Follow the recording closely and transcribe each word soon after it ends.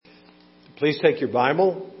Please take your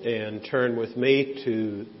Bible and turn with me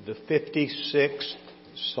to the 56th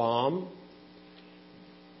Psalm.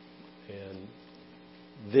 And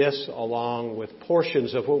this, along with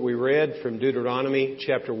portions of what we read from Deuteronomy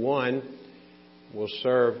chapter 1, will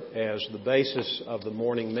serve as the basis of the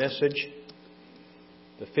morning message.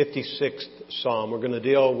 The 56th Psalm. We're going to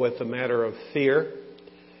deal with the matter of fear,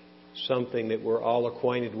 something that we're all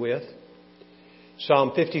acquainted with.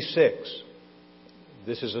 Psalm 56.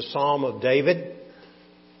 This is a psalm of David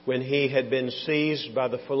when he had been seized by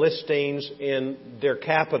the Philistines in their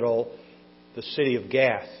capital, the city of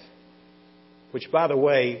Gath, which, by the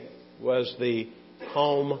way, was the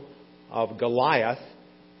home of Goliath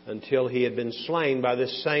until he had been slain by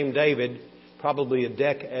this same David probably a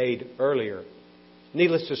decade earlier.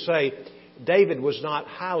 Needless to say, David was not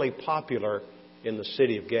highly popular in the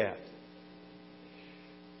city of Gath.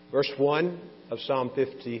 Verse 1 of Psalm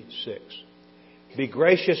 56. Be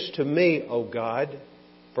gracious to me, O God,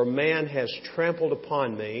 for man has trampled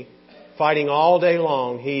upon me. Fighting all day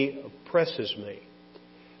long, he oppresses me.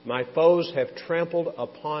 My foes have trampled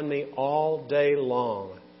upon me all day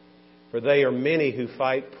long, for they are many who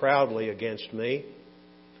fight proudly against me.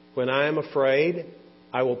 When I am afraid,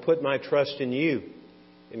 I will put my trust in you.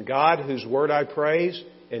 In God, whose word I praise,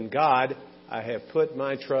 in God I have put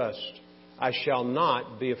my trust. I shall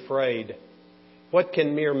not be afraid. What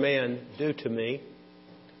can mere man do to me?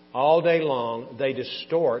 All day long they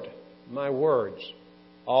distort my words.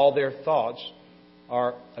 All their thoughts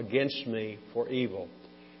are against me for evil.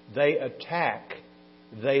 They attack,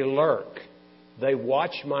 they lurk, they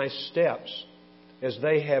watch my steps as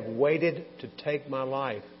they have waited to take my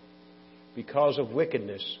life. Because of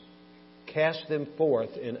wickedness, cast them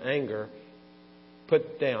forth in anger.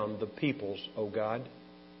 Put down the peoples, O God.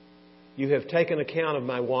 You have taken account of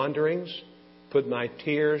my wanderings. Put my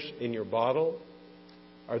tears in your bottle.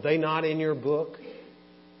 Are they not in your book?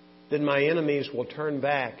 Then my enemies will turn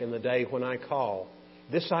back in the day when I call.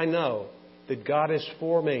 This I know, that God is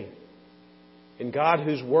for me. In God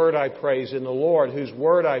whose word I praise, in the Lord whose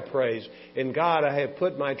word I praise. In God I have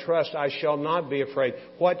put my trust. I shall not be afraid.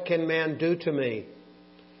 What can man do to me?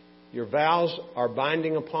 Your vows are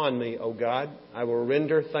binding upon me, O God. I will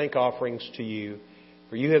render thank offerings to you.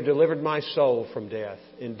 For you have delivered my soul from death.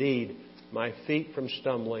 Indeed, my feet from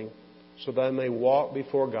stumbling, so that I may walk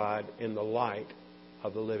before God in the light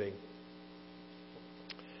of the living.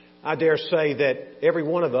 I dare say that every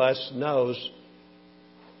one of us knows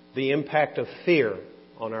the impact of fear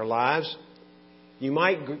on our lives. You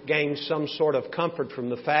might gain some sort of comfort from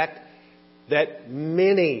the fact that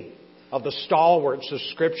many of the stalwarts of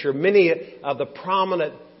Scripture, many of the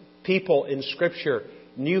prominent people in Scripture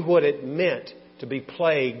knew what it meant to be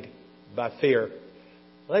plagued by fear.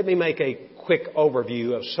 Let me make a quick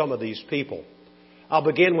overview of some of these people. I'll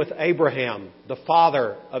begin with Abraham, the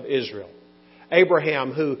father of Israel.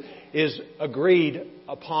 Abraham, who is agreed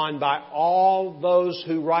upon by all those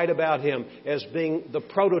who write about him as being the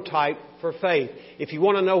prototype for faith. If you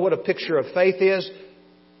want to know what a picture of faith is,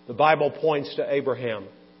 the Bible points to Abraham.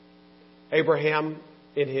 Abraham,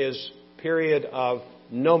 in his period of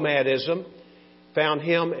nomadism, found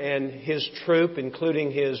him and his troop,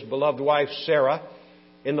 including his beloved wife Sarah,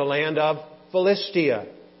 in the land of Philistia,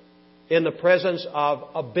 in the presence of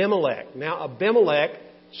Abimelech. Now, Abimelech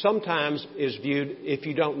sometimes is viewed, if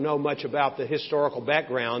you don't know much about the historical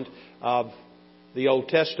background of the Old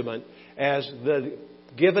Testament, as the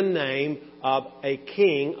given name of a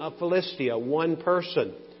king of Philistia, one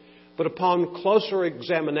person. But upon closer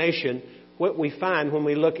examination, what we find when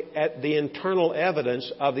we look at the internal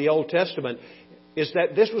evidence of the Old Testament is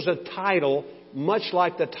that this was a title much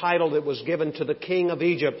like the title that was given to the king of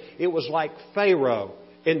Egypt. It was like Pharaoh.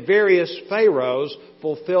 And various pharaohs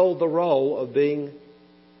fulfilled the role of being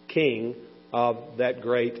king of that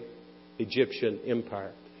great Egyptian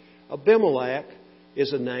empire. Abimelech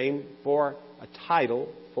is a name for a title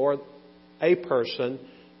for a person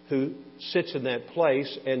who sits in that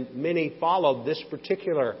place, and many followed this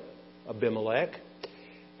particular Abimelech.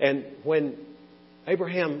 And when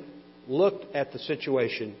Abraham looked at the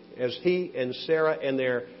situation as he and Sarah and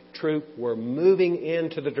their troop were moving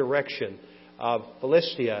into the direction of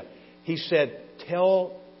Philistia, he said,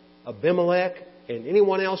 tell Abimelech and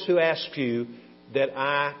anyone else who asks you that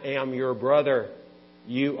I am your brother.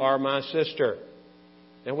 You are my sister.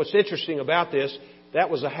 And what's interesting about this, that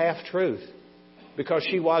was a half-truth, because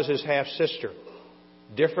she was his half-sister.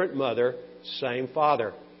 Different mother, same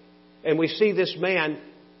father. And we see this man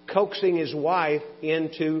coaxing his wife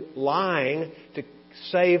into lying to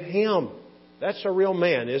save him. That's a real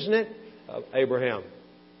man, isn't it? Abraham.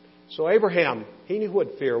 So Abraham, he knew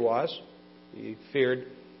what fear was. He feared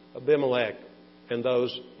Abimelech and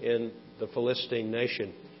those in the Philistine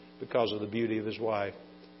nation because of the beauty of his wife.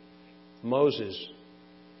 Moses,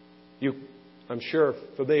 I'm sure,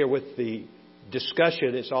 familiar with the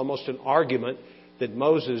discussion. It's almost an argument that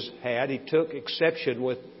Moses had. He took exception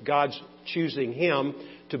with God's choosing him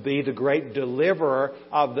to be the great deliverer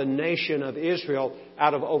of the nation of Israel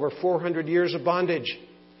out of over 400 years of bondage.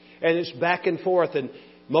 And it's back and forth, and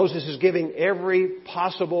Moses is giving every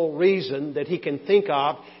possible reason that he can think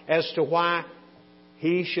of as to why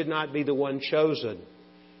he should not be the one chosen.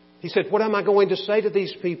 He said, what am I going to say to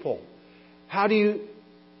these people? How do you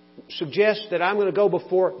suggest that I'm going to go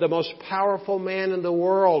before the most powerful man in the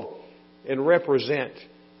world and represent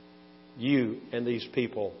you and these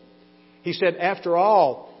people? He said, after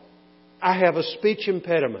all, I have a speech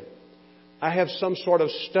impediment. I have some sort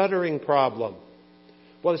of stuttering problem.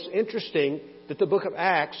 Well, it's interesting that the book of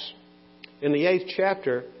Acts, in the 8th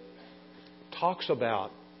chapter, talks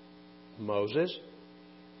about Moses,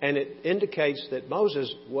 and it indicates that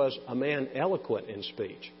Moses was a man eloquent in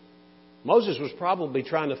speech. Moses was probably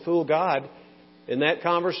trying to fool God in that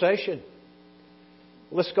conversation.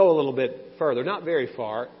 Let's go a little bit further, not very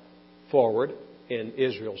far forward in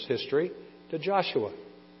Israel's history, to Joshua.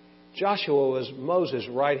 Joshua was Moses'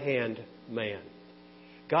 right-hand man.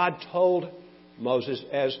 God told Moses,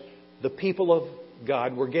 as the people of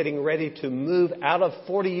God were getting ready to move out of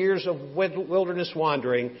 40 years of wilderness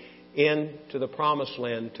wandering into the promised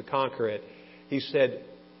land to conquer it, He said,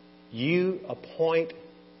 you appoint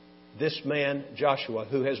this man, Joshua,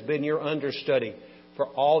 who has been your understudy for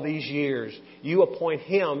all these years. You appoint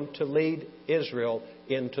him to lead Israel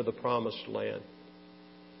into the promised land.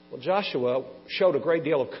 Well, Joshua showed a great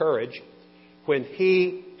deal of courage when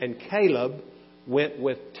he and Caleb went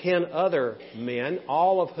with 10 other men,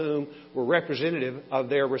 all of whom were representative of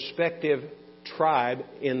their respective tribe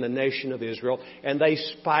in the nation of Israel, and they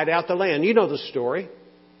spied out the land. You know the story.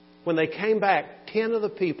 When they came back, 10 of the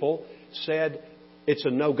people said, it's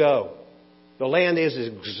a no-go. The land is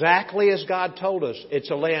exactly as God told us.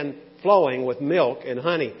 It's a land flowing with milk and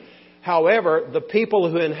honey. However, the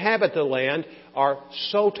people who inhabit the land are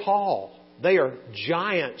so tall. They are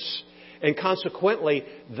giants. And consequently,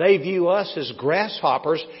 they view us as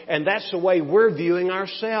grasshoppers, and that's the way we're viewing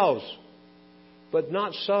ourselves. But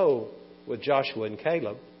not so with Joshua and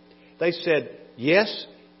Caleb. They said, yes,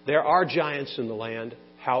 there are giants in the land.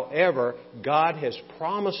 However, God has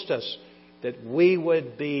promised us that we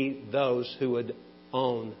would be those who would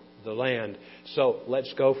own the land. So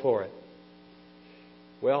let's go for it.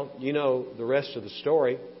 Well, you know the rest of the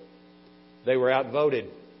story. They were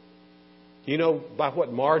outvoted. You know by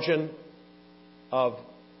what margin of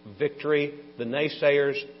victory the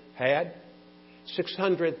naysayers had?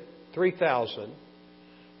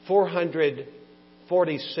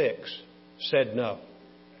 603,446 said no.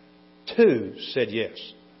 2 said yes.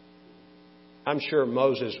 I'm sure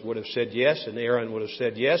Moses would have said yes, and Aaron would have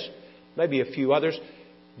said yes, maybe a few others,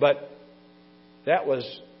 but that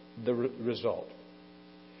was the result.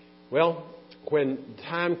 Well, when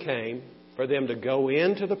time came for them to go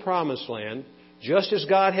into the promised land, just as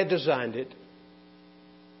God had designed it,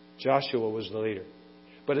 Joshua was the leader.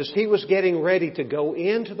 But as he was getting ready to go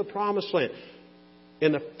into the promised land,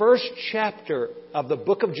 in the first chapter of the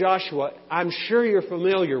book of Joshua, I'm sure you're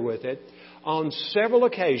familiar with it, on several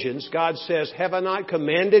occasions, God says, have I not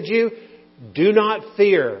commanded you? Do not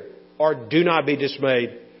fear or do not be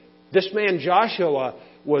dismayed. This man Joshua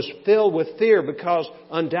was filled with fear because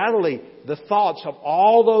undoubtedly the thoughts of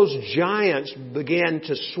all those giants began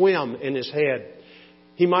to swim in his head.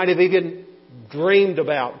 He might have even dreamed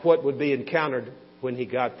about what would be encountered when he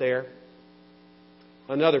got there.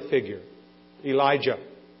 Another figure, Elijah.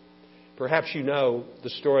 Perhaps you know the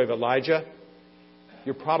story of Elijah.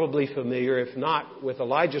 You're probably familiar, if not with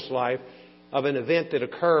Elijah's life, of an event that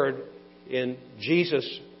occurred in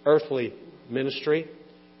Jesus' earthly ministry.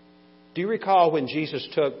 Do you recall when Jesus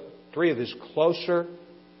took 3 of his closer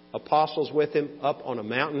apostles with him up on a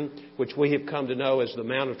mountain, which we have come to know as the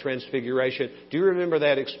Mount of Transfiguration? Do you remember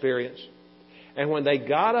that experience? And when they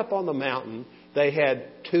got up on the mountain, they had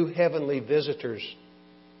 2 heavenly visitors.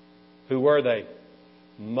 Who were they?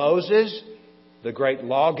 Moses, the great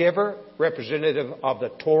lawgiver, representative of the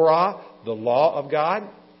Torah, the law of God,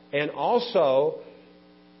 and also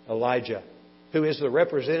Elijah, who is the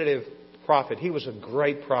representative prophet. He was a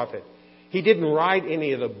great prophet. He didn't write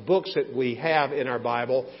any of the books that we have in our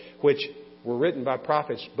Bible, which were written by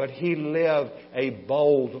prophets, but he lived a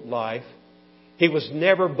bold life. He was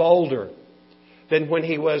never bolder than when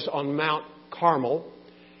he was on Mount Carmel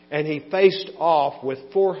and he faced off with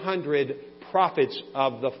 400 prophets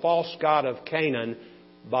of the false god of Canaan,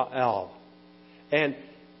 Baal. And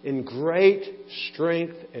in great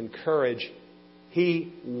strength and courage,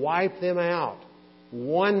 he wiped them out.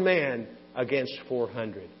 One man against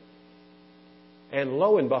 400. And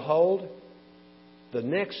lo and behold, the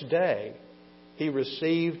next day, he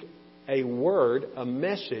received a word, a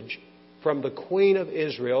message from the Queen of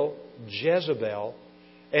Israel, Jezebel.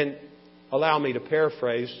 And allow me to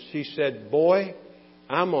paraphrase. She said, "Boy,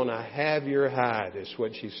 I'm going to have your hide," is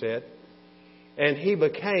what she said. And he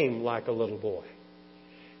became like a little boy.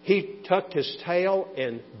 He tucked his tail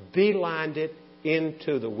and beelined it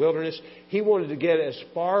into the wilderness. He wanted to get as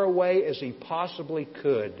far away as he possibly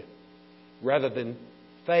could, rather than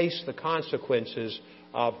face the consequences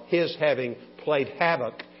of his having played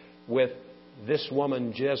havoc with this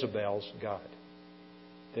woman Jezebel's God.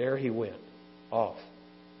 There he went, off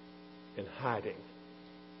in hiding.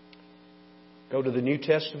 Go to the New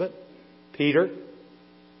Testament. Peter.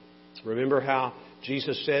 Remember how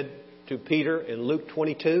Jesus said to Peter in Luke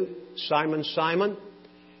 22, "Simon, Simon,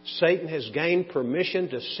 Satan has gained permission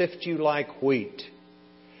to sift you like wheat.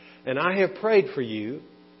 And I have prayed for you.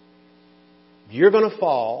 You're going to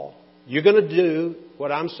fall. You're going to do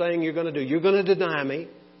what I'm saying you're going to do. You're going to deny me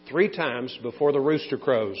 3 times before the rooster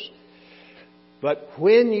crows. But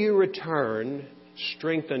when you return,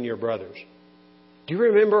 strengthen your brothers." Do you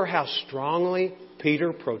remember how strongly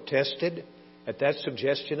Peter protested at that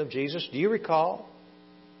suggestion of Jesus? Do you recall?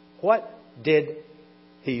 What did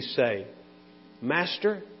he say?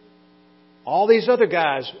 "Master, all these other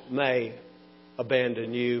guys may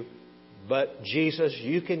abandon you, but Jesus,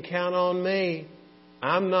 you can count on me.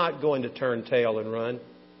 I'm not going to turn tail and run."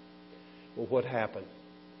 Well, what happened?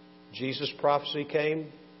 Jesus' prophecy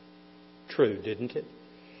came true, didn't it?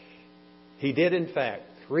 He did, in fact,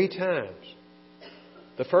 3 times.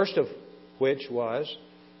 The first of which was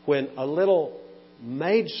when a little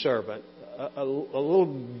maidservant, a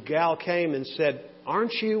little gal came and said,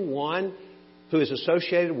 "Aren't you one who is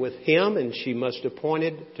associated with him?" And she must have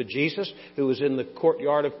pointed to Jesus, who was in the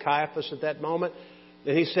courtyard of Caiaphas at that moment.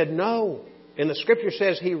 And he said, "No." And the Scripture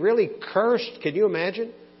says he really cursed. Can you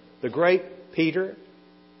imagine? The great Peter,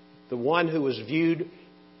 the one who was viewed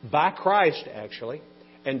by Christ, actually,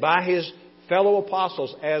 and by his fellow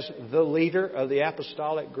apostles as the leader of the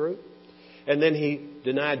apostolic group. And then he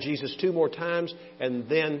denied Jesus 2 more times, and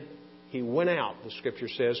then he went out, the Scripture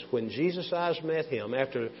says, when Jesus' eyes met him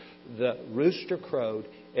after the rooster crowed,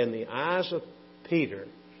 and the eyes of Peter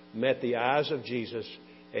met the eyes of Jesus,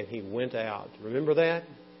 and he went out. Remember that?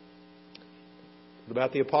 What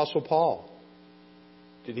about the Apostle Paul?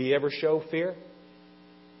 Did he ever show fear?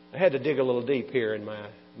 I had to dig a little deep here in my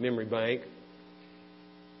memory bank.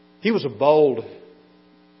 He was a bold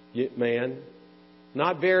man,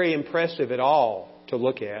 not very impressive at all to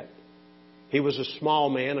look at. He was a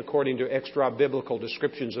small man, according to extra-biblical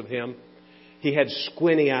descriptions of him. He had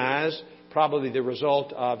squinty eyes, probably the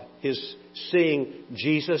result of his seeing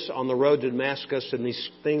Jesus on the road to Damascus, and these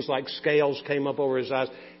things like scales came up over his eyes.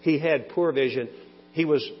 He had poor vision. He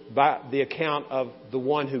was, by the account of the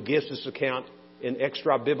one who gives this account in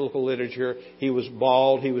extra-biblical literature, he was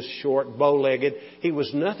bald, he was short, bow-legged. He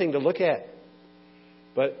was nothing to look at.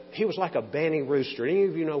 But he was like a banty rooster. Any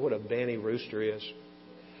of you know what a banty rooster is?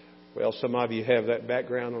 Well, some of you have that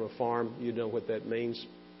background on a farm. You know what that means.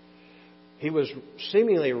 He was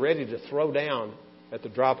seemingly ready to throw down at the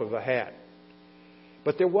drop of a hat.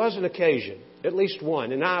 But there was an occasion, at least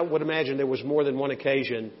one, and I would imagine there was more than one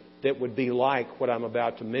occasion that would be like what I'm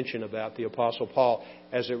about to mention about the Apostle Paul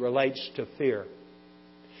as it relates to fear.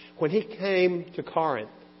 When he came to Corinth,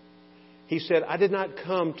 he said, "I did not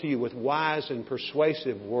come to you with wise and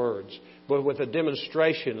persuasive words, but with a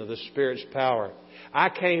demonstration of the Spirit's power." I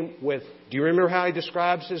came with, do you remember how he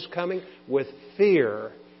describes his coming? With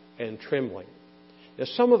fear and trembling. Now,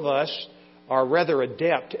 some of us are rather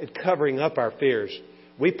adept at covering up our fears.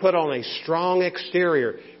 We put on a strong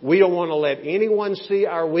exterior. We don't want to let anyone see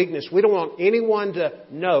our weakness. We don't want anyone to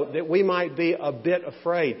note that we might be a bit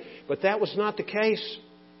afraid. But that was not the case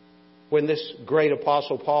when this great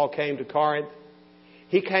Apostle Paul came to Corinth.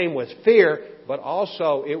 He came with fear, but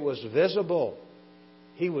also it was visible.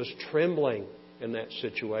 He was trembling in that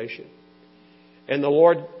situation. And the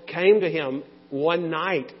Lord came to him one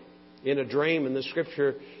night in a dream, and the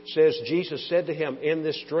Scripture says Jesus said to him in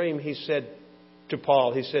this dream, he said to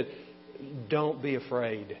Paul, he said, "Don't be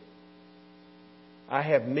afraid. I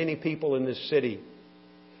have many people in this city.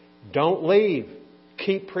 Don't leave.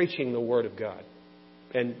 Keep preaching the Word of God."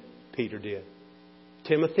 And Peter did.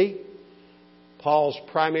 Timothy, Paul's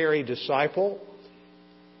primary disciple.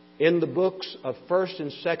 In the books of 1st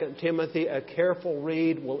and 2nd Timothy, a careful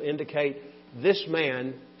read will indicate this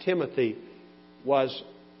man, Timothy, was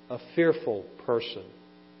a fearful person.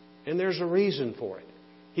 And there's a reason for it.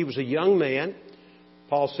 He was a young man.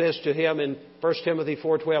 Paul says to him in 1 Timothy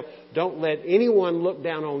 4:12, don't let anyone look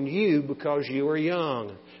down on you because you are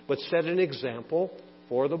young, but set an example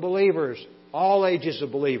for the believers, all ages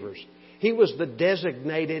of believers. He was the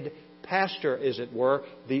designated pastor, as it were,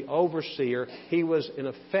 the overseer. He was, in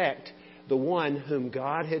effect, the one whom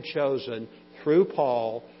God had chosen through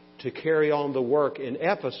Paul to carry on the work in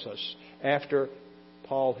Ephesus after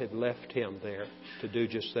Paul had left him there to do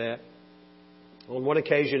just that. On one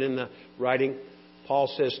occasion in the writing, Paul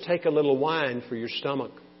says, take a little wine for your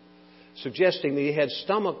stomach, suggesting that he had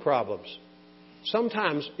stomach problems.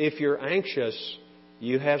 Sometimes, if you're anxious,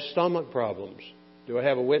 you have stomach problems. Do I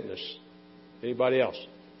have a witness? Anybody else?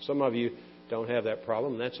 Some of you don't have that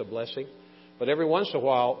problem. That's a blessing. But every once in a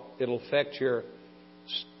while, it'll affect your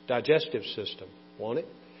digestive system, won't it?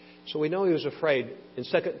 So we know he was afraid. In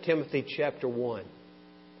 2 Timothy chapter 1,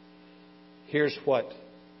 here's what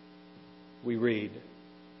we read.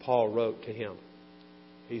 Paul wrote to him.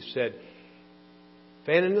 He said,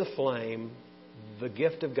 fan in the flame the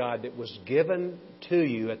gift of God that was given to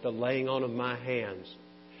you at the laying on of my hands.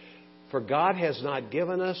 For God has not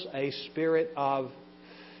given us a spirit of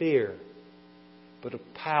fear, but of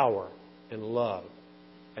power and love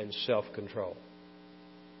and self-control.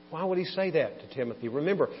 Why would he say that to Timothy?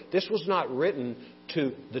 Remember, this was not written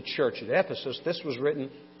to the church at Ephesus. This was written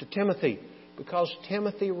to Timothy because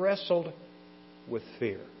Timothy wrestled with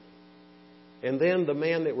fear. And then the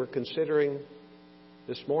man that we're considering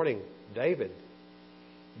this morning, David.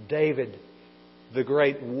 David, the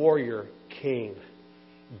great warrior king.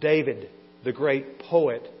 David, the great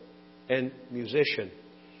poet and musician.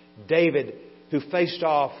 David, who faced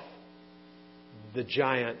off the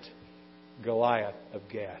giant Goliath of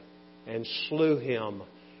Gath and slew him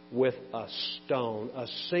with a stone, a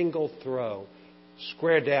single throw,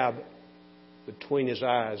 square dab between his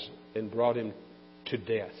eyes, and brought him to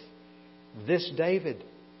death. This David.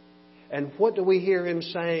 And what do we hear him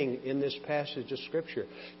saying in this passage of Scripture?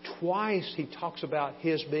 Twice he talks about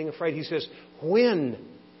his being afraid. He says, when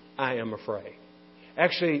I am afraid.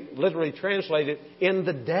 Actually, literally translated, in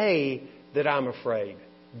the day that I'm afraid.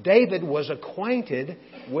 David was acquainted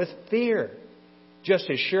with fear. Just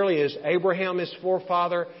as surely as Abraham, his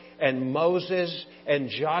forefather, and Moses, and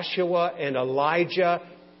Joshua, and Elijah,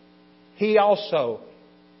 he also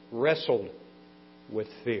wrestled with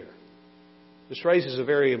fear. This raises a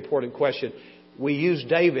very important question. We use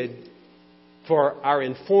David for our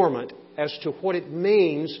informant as to what it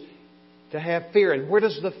means to have fear. And where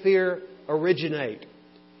does the fear originate?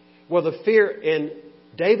 Well, the fear in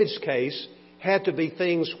David's case had to be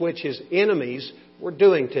things which his enemies were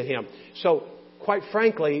doing to him. So, quite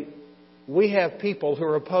frankly, we have people who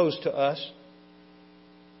are opposed to us.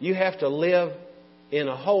 You have to live in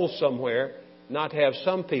a hole somewhere not to have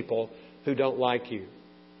some people who don't like you.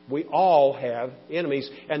 We all have enemies.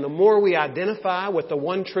 And the more we identify with the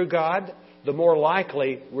one true God, the more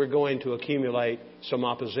likely we're going to accumulate some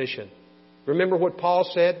opposition. Remember what Paul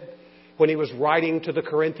said when he was writing to the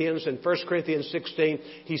Corinthians in 1 Corinthians 16?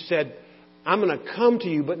 He said, I'm going to come to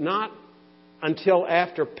you, but not until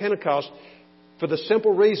after Pentecost, for the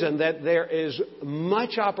simple reason that there is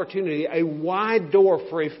much opportunity. A wide door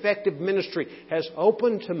for effective ministry has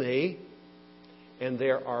opened to me, and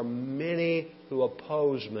there are many who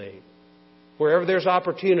oppose me. Wherever there's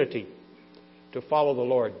opportunity to follow the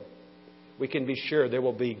Lord, we can be sure there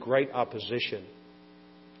will be great opposition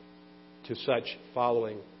to such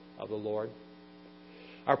following of the Lord.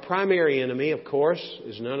 Our primary enemy, of course,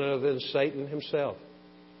 is none other than Satan himself.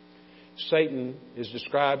 Satan is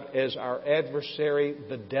described as our adversary,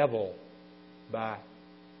 the devil, by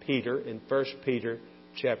Peter in 1 Peter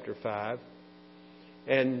chapter 5.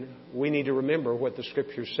 And we need to remember what the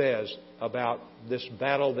Scripture says about this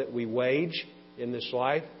battle that we wage in this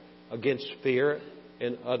life against fear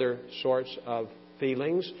and other sorts of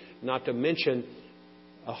feelings, not to mention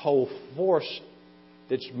a whole force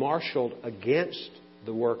that's marshaled against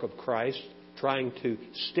the work of Christ, trying to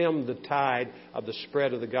stem the tide of the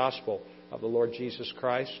spread of the gospel of the Lord Jesus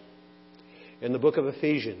Christ. In the book of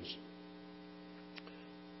Ephesians,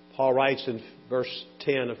 Paul writes in verse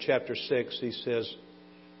 10 of chapter 6, he says,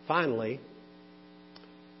 finally,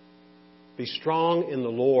 be strong in the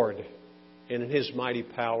Lord and in His mighty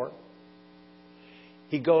power.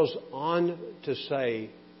 He goes on to say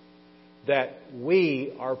that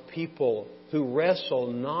we are people who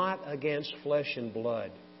wrestle not against flesh and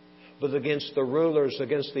blood, but against the rulers,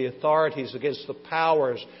 against the authorities, against the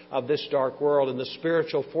powers of this dark world and the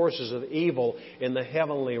spiritual forces of evil in the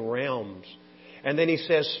heavenly realms. And then he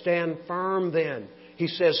says, stand firm then. He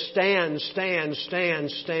says, stand, stand, stand,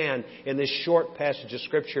 stand in this short passage of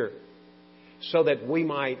Scripture so that we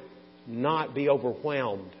might not be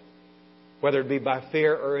overwhelmed, whether it be by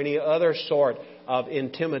fear or any other sort of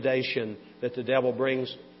intimidation that the devil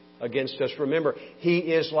brings against us. Remember, he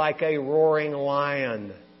is like a roaring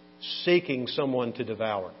lion seeking someone to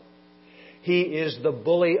devour. He is the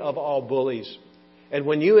bully of all bullies. And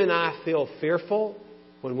when you and I feel fearful,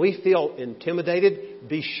 when we feel intimidated,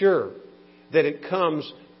 be sure that it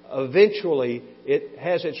comes eventually, it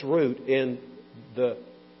has its root in the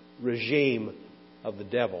regime of the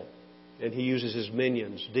devil. And he uses his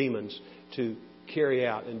minions, demons, to carry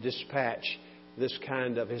out and dispatch this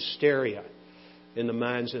kind of hysteria in the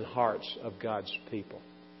minds and hearts of God's people.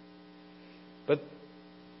 But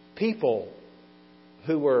people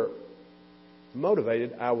who were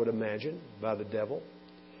motivated, I would imagine, by the devil,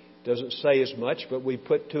 doesn't say as much, but we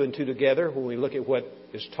put two and two together when we look at what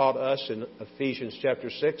is taught us in Ephesians chapter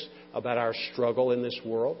 6 about our struggle in this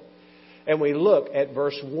world. And we look at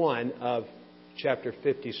verse 1 of chapter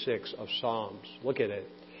 56 of Psalms. Look at it.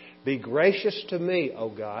 Be gracious to me, O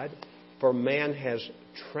God, for man has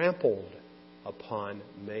trampled upon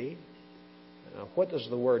me. Now, what does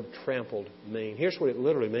the word trampled mean? Here's what it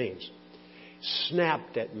literally means.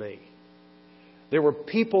 Snapped at me. There were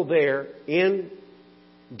people there in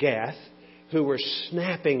Gath who were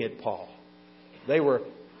snapping at Paul. They were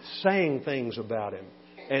saying things about him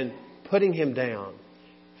and putting him down.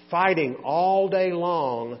 Fighting all day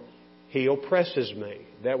long, he oppresses me.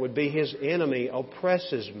 That would be his enemy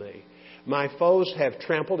oppresses me. My foes have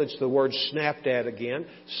trampled, it's the word snapped at again,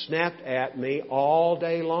 snapped at me all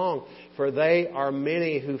day long, for they are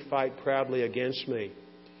many who fight proudly against me.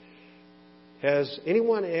 Has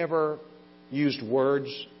anyone ever used words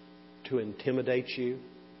to intimidate you?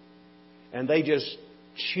 And they just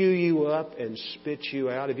chew you up and spit you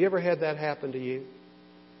out? Have you ever had that happen to you?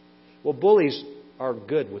 Well, bullies are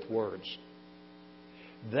good with words.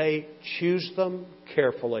 They choose them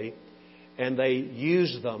carefully, and they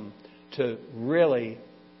use them to really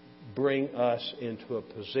bring us into a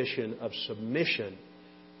position of submission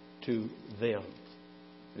to them.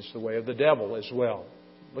 It's the way of the devil as well.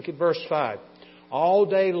 Look at verse 5. All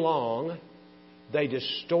day long they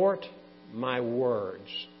distort my words.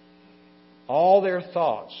 All their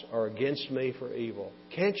thoughts are against me for evil.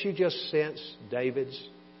 Can't you just sense David's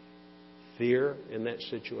fear in that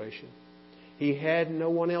situation? He had no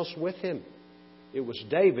one else with him. It was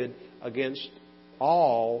David against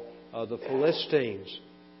all of the Philistines.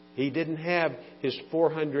 He didn't have his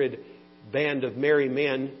 400 band of merry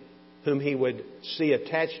men whom he would see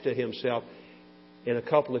attached to himself in a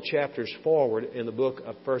couple of chapters forward in the book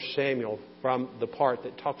of 1 Samuel, from the part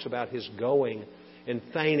that talks about his going and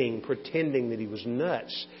feigning, pretending that he was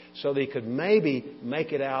nuts so that he could maybe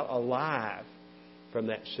make it out alive from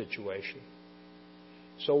that situation.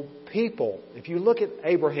 So people, if you look at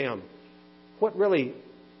Abraham, what really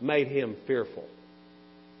made him fearful?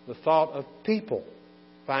 The thought of people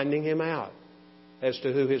finding him out as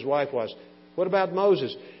to who his wife was. What about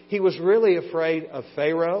Moses? He was really afraid of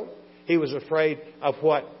Pharaoh. He was afraid of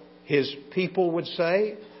what his people would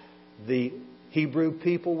say, the Hebrew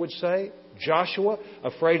people would say. Joshua,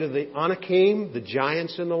 afraid of the Anakim, the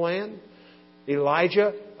giants in the land.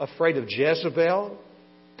 Elijah, afraid of Jezebel.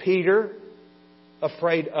 Peter,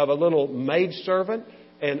 afraid of a little maidservant.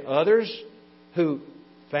 And others who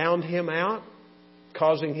found him out,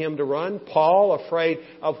 causing him to run. Paul, afraid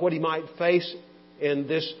of what he might face in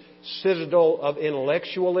this citadel of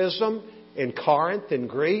intellectualism in Corinth and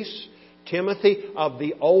Greece. Timothy, of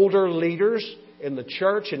the older leaders in the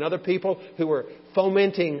church and other people who were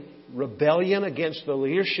fomenting rebellion against the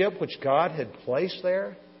leadership which God had placed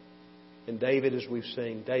there. And David, as we've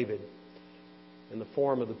seen, David in the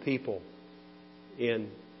form of the people in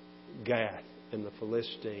Gath and the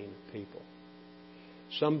Philistine people.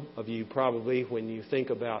 Some of you probably, when you think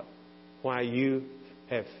about why you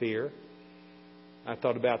have fear, I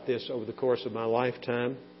thought about this over the course of my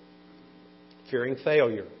lifetime, fearing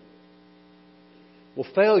failure. Well,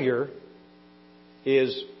 failure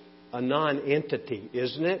is a non-entity,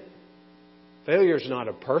 isn't it? Failure is not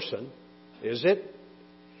a person, is it?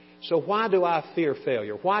 So why do I fear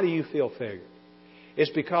failure? Why do you feel failure?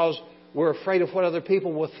 It's because we're afraid of what other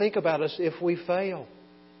people will think about us if we fail.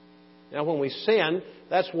 Now, when we sin,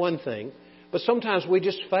 that's one thing. But sometimes we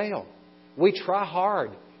just fail. We try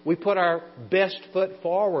hard. We put our best foot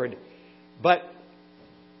forward. But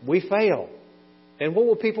we fail. And what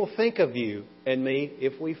will people think of you and me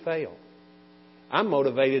if we fail? I'm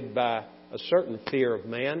motivated by a certain fear of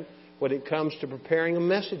man when it comes to preparing a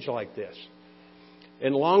message like this.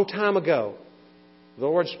 And a long time ago, the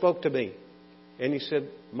Lord spoke to me And he said,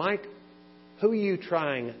 Mike, who are you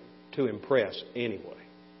trying to impress anyway?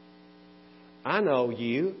 I know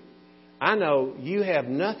you. I know you have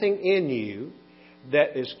nothing in you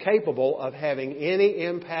that is capable of having any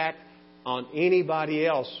impact on anybody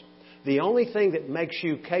else. The only thing that makes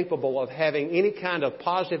you capable of having any kind of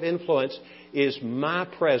positive influence is my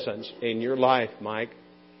presence in your life, Mike.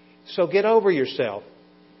 So get over yourself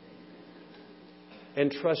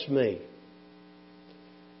and trust me.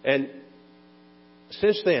 And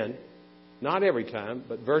since then, not every time,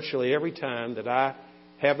 but virtually every time that I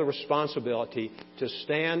have the responsibility to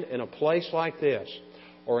stand in a place like this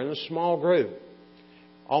or in a small group,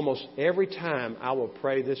 almost every time I will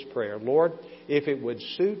pray this prayer, Lord, if it would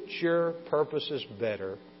suit your purposes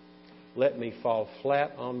better, let me fall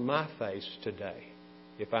flat on my face today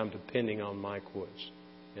if I'm depending on Mike Woods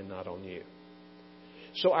and not on you.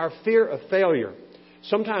 So our fear of failure,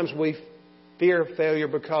 sometimes we fear failure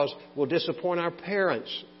because we'll disappoint our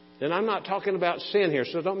parents. And I'm not talking about sin here,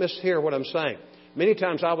 so don't mishear what I'm saying. Many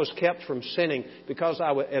times I was kept from sinning because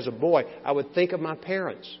as a boy, I would think of my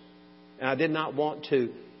parents. And I did not want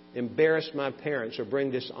to embarrass my parents or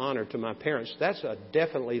bring dishonor to my parents. That's a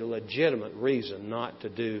definitely legitimate reason not to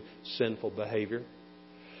do sinful behavior.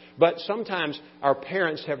 But sometimes our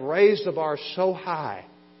parents have raised the bar so high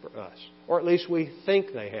for us, or at least we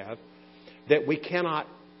think they have, that we cannot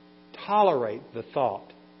tolerate the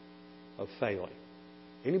thought of failing.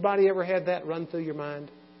 Anybody ever had that run through your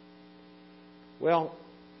mind? Well,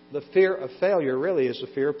 the fear of failure really is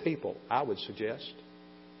the fear of people, I would suggest.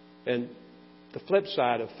 And the flip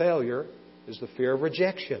side of failure is the fear of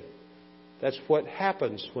rejection. That's what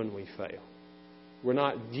happens when we fail. We're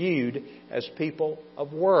not viewed as people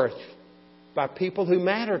of worth by people who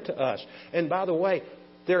matter to us. And by the way,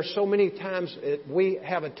 there are so many times we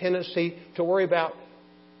have a tendency to worry about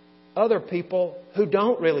other people who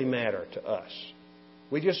don't really matter to us.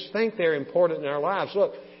 We just think they're important in our lives.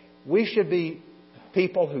 Look, we should be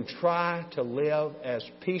people who try to live as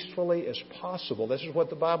peacefully as possible. This is what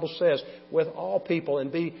the Bible says, with all people,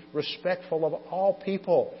 and be respectful of all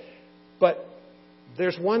people. But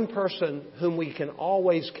there's one person whom we can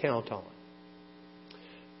always count on.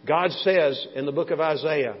 God says in the book of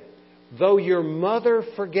Isaiah, though your mother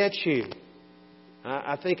forgets you.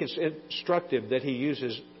 I think it's instructive that he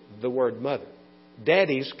uses the word mother.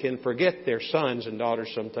 Daddies can forget their sons and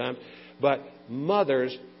daughters sometimes, but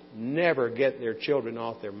mothers never get their children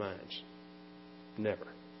off their minds. Never.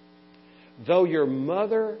 Though your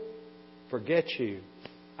mother forgets you,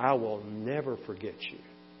 I will never forget you.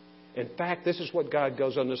 In fact, this is what God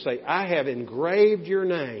goes on to say. I have engraved your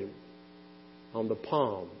name on the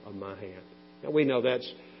palm of my hand. Now we know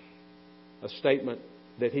that's a statement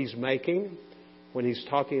that He's making when He's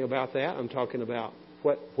talking about that. I'm talking about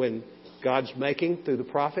when God's making through the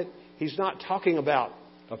prophet. He's not talking about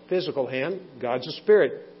a physical hand. God's a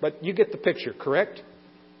spirit. But you get the picture, correct?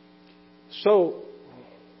 So,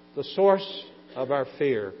 the source of our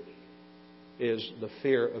fear is the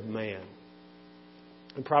fear of man.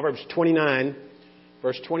 In Proverbs 29,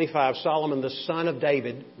 verse 25, Solomon, the son of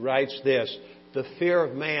David, writes this, the fear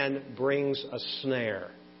of man brings a snare.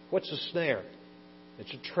 What's a snare?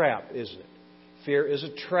 It's a trap, isn't it? Fear is a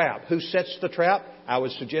trap. Who sets the trap? I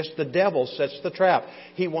would suggest the devil sets the trap.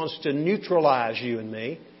 He wants to neutralize you and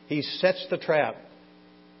me. He sets the trap.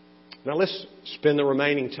 Now let's spend the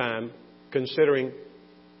remaining time considering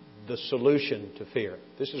the solution to fear.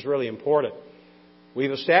 This is really important.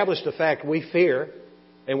 We've established the fact we fear,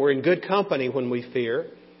 and we're in good company when we fear.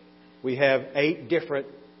 We have 8 different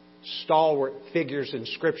stalwart figures in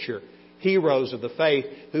Scripture, heroes of the faith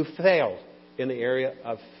who failed in the area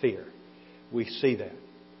of fear. We see that.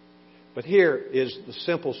 But here is the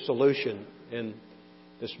simple solution in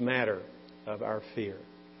this matter of our fear.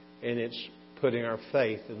 And it's putting our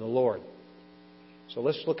faith in the Lord. So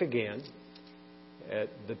let's look again at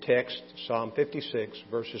the text, Psalm 56,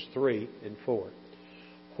 verses 3 and 4.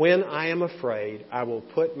 When I am afraid, I will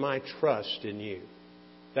put my trust in you.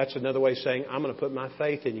 That's another way of saying I'm going to put my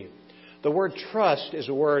faith in you. The word trust is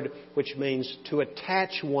a word which means to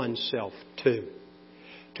attach oneself to.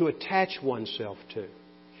 To attach oneself to.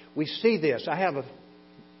 We see this. I have a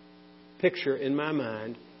picture in my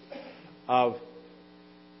mind of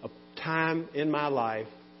a time in my life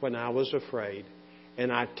when I was afraid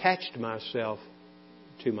and I attached myself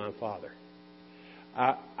to my Father.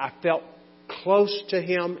 I felt close to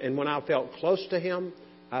Him, and when I felt close to Him,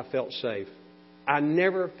 I felt safe. I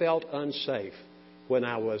never felt unsafe when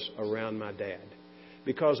I was around my dad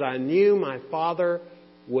because I knew my Father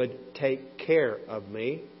would take care of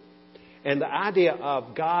me. And the idea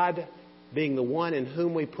of God being the one in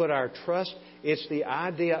whom we put our trust, it's the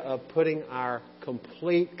idea of putting our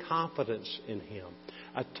complete confidence in Him,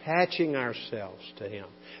 attaching ourselves to Him.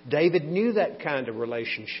 David knew that kind of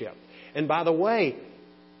relationship. And by the way,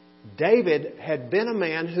 David had been a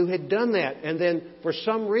man who had done that. And then for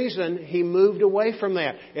some reason, he moved away from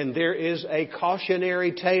that. And there is a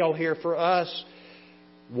cautionary tale here for us.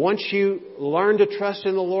 Once you learn to trust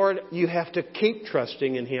in the Lord, you have to keep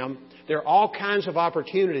trusting in Him. There are all kinds of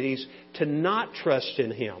opportunities to not trust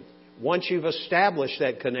in Him once you've established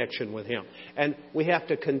that connection with Him. And we have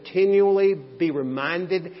to continually be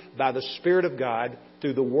reminded by the Spirit of God,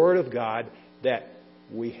 through the Word of God, that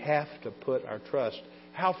we have to put our trust.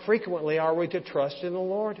 How frequently are we to trust in the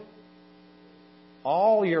Lord?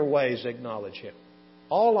 All your ways acknowledge Him.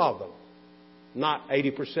 All of them. Not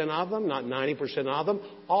 80% of them, not 90% of them,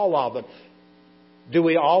 all of them. Do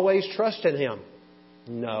we always trust in Him?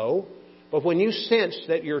 No. But when you sense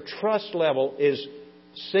that your trust level is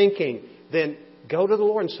sinking, then go to the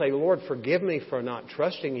Lord and say, Lord, forgive me for not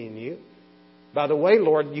trusting in You. By the way,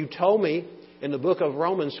 Lord, You told me in the book of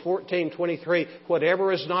Romans 14:23,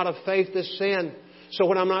 whatever is not of faith is sin. So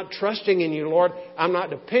when I'm not trusting in You, Lord, I'm not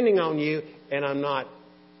depending on You, and I'm not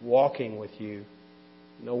walking with You.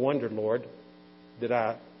 No wonder, Lord, that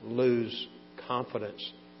I lose confidence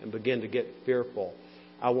and begin to get fearful.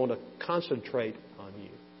 I want to concentrate on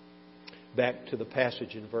You. Back to the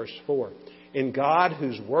passage in verse 4. In God,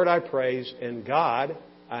 whose word I praise, in God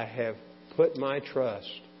I have put my trust.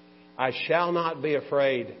 I shall not be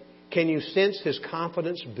afraid. Can you sense his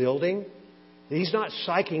confidence building? He's not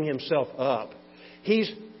psyching himself up.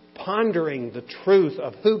 He's pondering the truth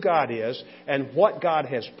of who God is and what God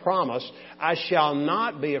has promised. I shall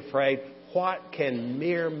not be afraid. What can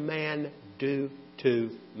mere man do to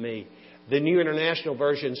me? The New International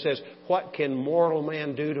Version says, what can mortal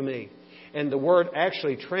man do to me? And the word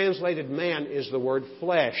actually translated man is the word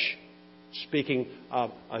flesh, speaking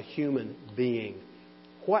of a human being.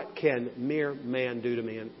 What can mere man do to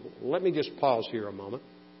me? And let me just pause here a moment.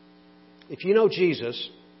 If you know Jesus,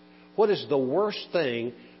 what is the worst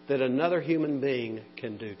thing that another human being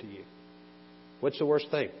can do to you? What's the worst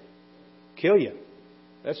thing? Kill you.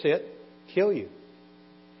 That's it. Kill you.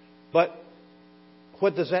 But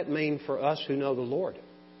what does that mean for us who know the Lord?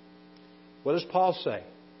 What does Paul say?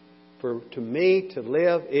 For to me to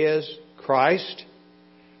live is Christ.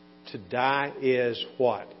 To die is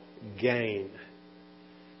what? Gain.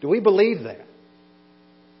 Do we believe that?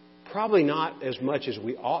 Probably not as much as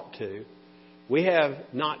we ought to. We have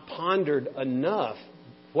not pondered enough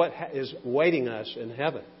what is awaiting us in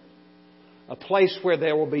heaven. A place where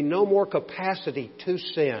there will be no more capacity to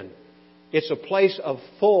sin. It's a place of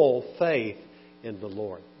full faith in the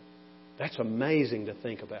Lord. That's amazing to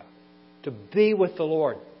think about. To be with the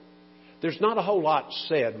Lord. There's not a whole lot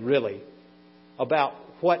said, really, about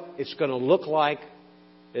what it's going to look like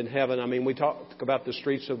in heaven. I mean, we talk about the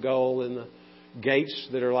streets of gold and the gates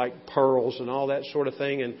that are like pearls and all that sort of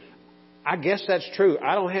thing. And I guess that's true.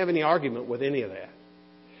 I don't have any argument with any of that.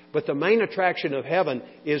 But the main attraction of heaven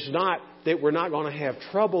is not that we're not going to have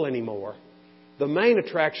trouble anymore. The main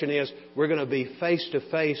attraction is we're going to be face to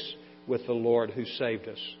face with the Lord who saved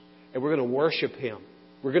us. And we're going to worship Him.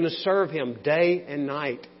 We're going to serve Him day and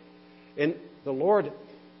night. And the Lord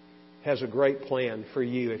has a great plan for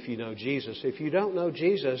you if you know Jesus. If you don't know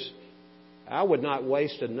Jesus, I would not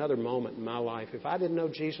waste another moment in my life. If I didn't know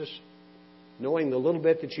Jesus, knowing the little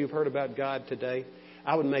bit that you've heard about God today,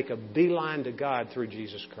 I would make a beeline to God through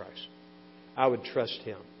Jesus Christ. I would trust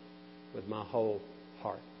Him with my whole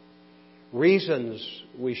heart. Reasons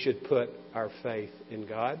we should put our faith in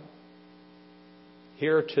God.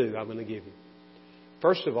 Here are two I'm going to give you.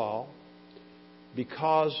 First of all,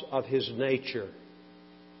 because of His nature.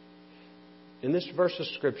 In this verse of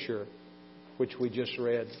Scripture, which we just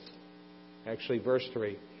read, actually verse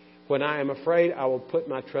 3, when I am afraid, I will put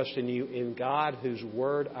my trust in You. In God, whose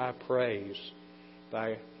word I praise.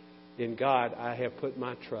 In God, I have put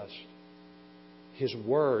my trust. His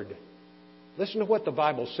word. Listen to what the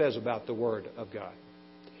Bible says about the word of God.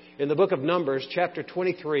 In the book of Numbers, chapter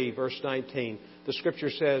 23, verse 19, the Scripture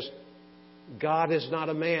says, God is not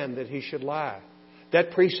a man that He should lie.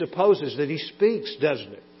 That presupposes that He speaks,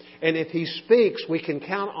 doesn't it? And if He speaks, we can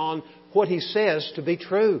count on what He says to be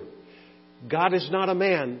true. God is not a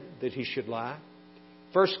man that He should lie.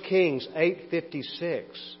 1 Kings 8:56.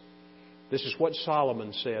 This is what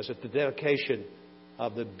Solomon says at the dedication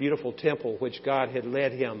of the beautiful temple which God had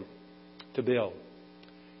led him to build.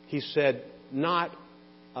 He said, not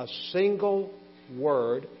a single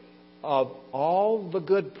word of all the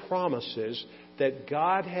good promises that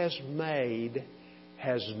God has made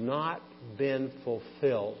has not been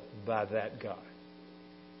fulfilled by that God.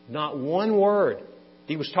 Not one word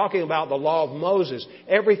He was talking about the law of Moses,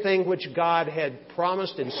 everything which God had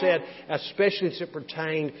promised and said, especially as it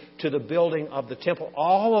pertained to the building of the temple.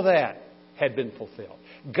 All of that had been fulfilled.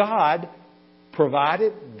 God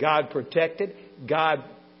provided, God protected, God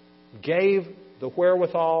gave the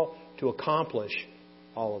wherewithal to accomplish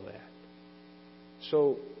all of that.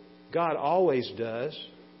 So God always does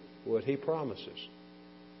what He promises.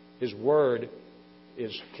 His Word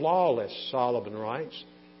is flawless, Solomon writes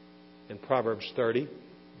in Proverbs 30,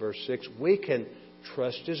 verse 6. We can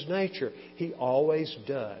trust His nature. He always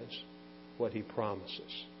does what He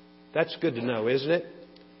promises. That's good to know, isn't it?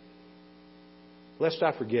 Lest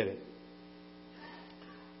I forget it.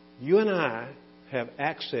 You and I have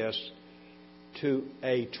access to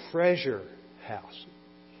a treasure house.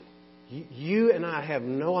 You and I have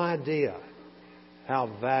no idea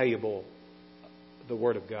how valuable the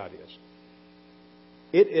Word of God is.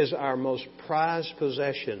 It is our most prized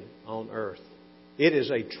possession on earth. It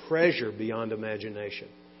is a treasure beyond imagination.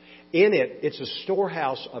 In it, it's a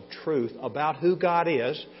storehouse of truth about who God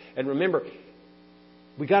is. And remember,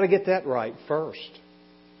 we got to get that right first.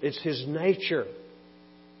 It's His nature.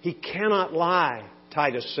 He cannot lie,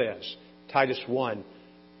 Titus says. Titus 1,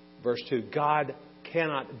 verse 2. God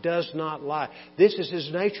does not lie. This is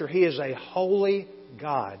His nature. He is a holy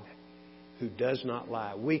God who does not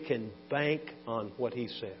lie. We can bank on what He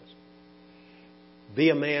says. Be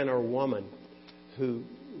a man or woman who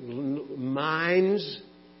mines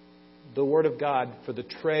the Word of God for the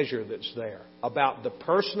treasure that's there. About the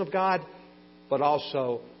person of God, but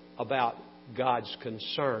also about God's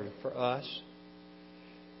concern for us.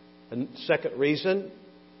 And second reason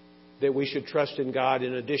that we should trust in God,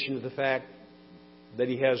 in addition to the fact that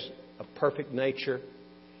He has a perfect nature,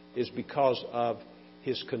 is because of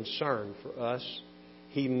His concern for us.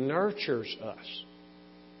 He nurtures us.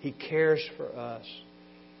 He cares for us.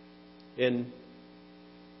 In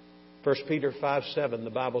 1 Peter 5:7, the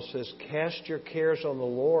Bible says, "Cast your cares on the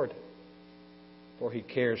Lord, for He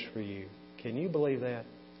cares for you." Can you believe that?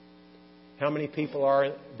 How many people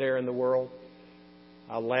are there in the world?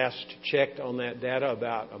 I last checked on that data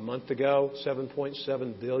about a month ago,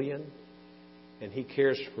 7.7 billion. And He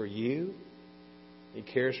cares for you. He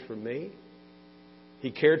cares for me. He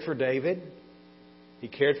cared for David. He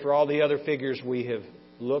cared for all the other figures we have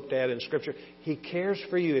looked at in Scripture. He cares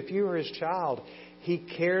for you. If you are His child, He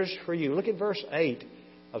cares for you. Look at verse 8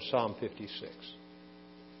 of Psalm 56.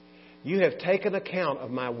 You have taken account of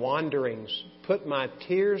my wanderings, put my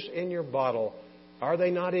tears in your bottle. Are they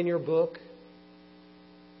not in your book?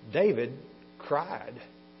 David cried.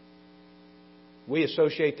 We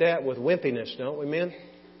associate that with wimpiness, don't we, men?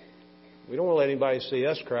 We don't want to let anybody see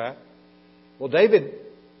us cry. Well, David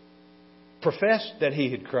professed that he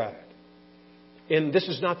had cried. And this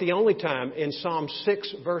is not the only time. In Psalm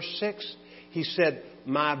 6, verse 6, he said,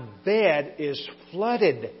 "My bed is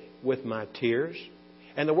flooded with my tears."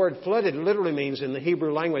 And the word flooded literally means, in the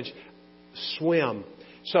Hebrew language, swim.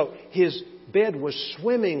 So his bed was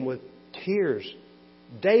swimming with tears.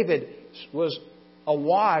 David was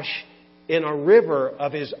awash in a river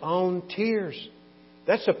of his own tears.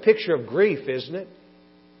 That's a picture of grief, isn't it?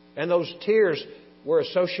 And those tears were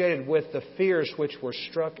associated with the fears which were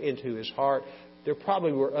struck into his heart. There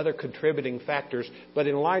probably were other contributing factors, but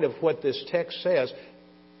in light of what this text says,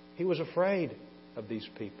 he was afraid of these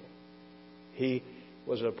people. He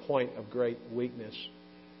was at a point of great weakness.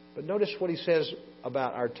 But notice what he says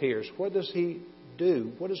about our tears. What does He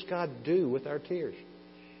do? What does God do with our tears?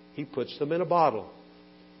 He puts them in a bottle.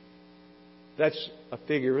 That's a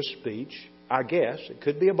figure of speech, I guess. It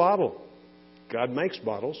could be a bottle. God makes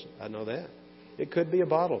bottles. I know that. It could be a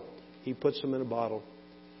bottle. He puts them in a bottle.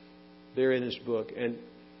 They're in His book. And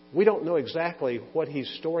we don't know exactly what He's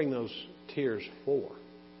storing those tears for.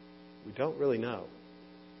 We don't really know.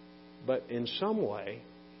 But in some way,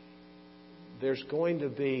 there's going to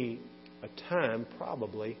be a time,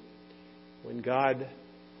 probably, when God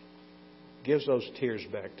gives those tears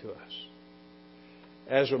back to us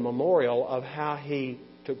as a memorial of how He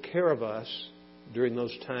took care of us during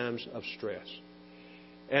those times of stress.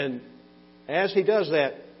 And as He does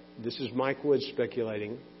that, this is Mike Wood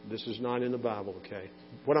speculating. This is not in the Bible, okay?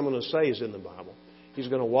 What I'm going to say is in the Bible. He's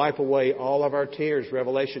going to wipe away all of our tears.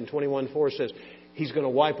 Revelation 21:4 says He's going to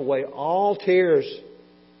wipe away all tears.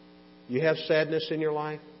 You have sadness in your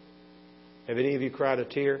life? Have any of you cried a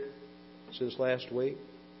tear since last week?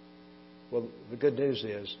 Well, the good news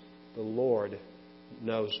is the Lord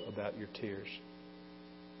knows about your tears.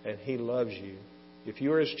 And He loves you. If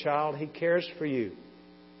you are His child, He cares for you.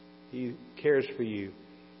 He cares for you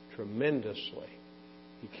tremendously.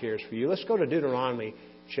 He cares for you. Let's go to Deuteronomy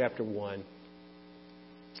chapter 1.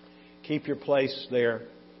 keep your place there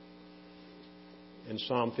in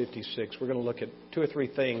Psalm 56. We're going to look at two or three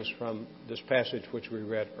things from this passage which we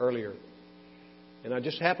read earlier. And I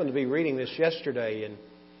just happened to be reading this yesterday, and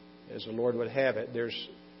as the Lord would have it, there's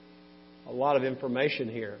a lot of information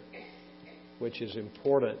here which is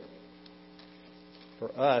important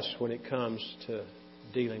for us when it comes to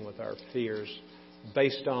dealing with our fears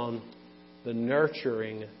based on the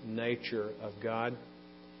nurturing nature of God.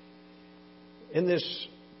 In this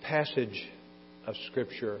passage of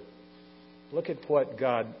Scripture, look at what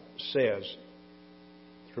God says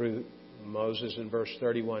through Moses in verse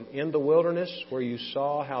 31. In the wilderness where you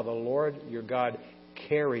saw how the Lord your God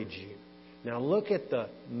carried you. Now look at the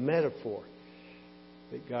metaphor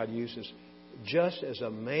that God uses. Just as a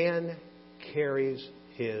man carries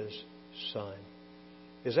his son.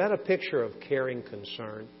 Is that a picture of caring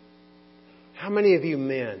concern? How many of you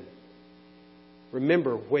men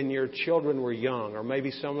remember when your children were young, or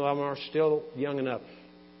maybe some of them are still young enough,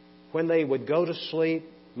 when they would go to sleep,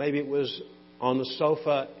 maybe it was on the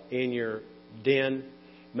sofa in your den,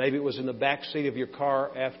 maybe it was in the back seat of your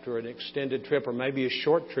car after an extended trip or maybe a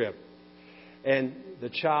short trip, and the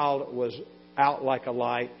child was out like a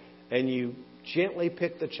light, and you gently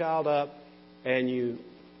picked the child up and you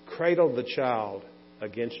cradled the child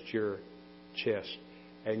against your chest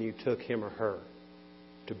and you took him or her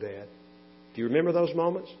to bed. Do you remember those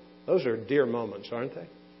moments? Those are dear moments, aren't they?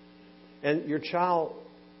 And your child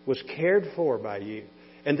was cared for by you.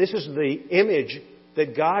 And this is the image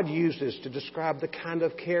that God uses to describe the kind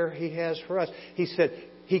of care He has for us. He said,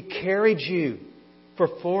 He carried you. For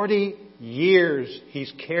 40 years,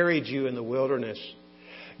 He's carried you in the wilderness.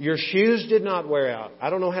 Your shoes did not wear out. I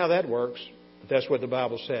don't know how that works, but that's what the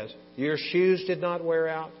Bible says. Your shoes did not wear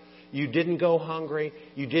out. You didn't go hungry.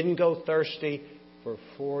 You didn't go thirsty. For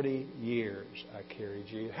 40 years, I carried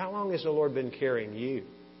you. How long has the Lord been carrying you?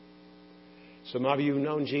 Some of you have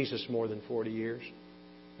known Jesus more than 40 years.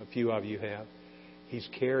 A few of you have. He's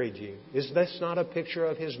carried you. Is this not a picture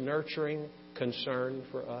of His nurturing concern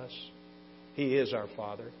for us? He is our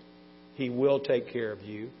Father. He will take care of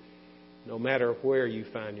you, no matter where you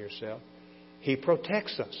find yourself. He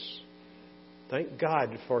protects us. Thank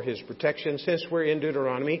God for His protection. Since we're in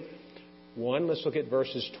Deuteronomy 1, let's look at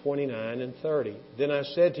verses 29 and 30. Then I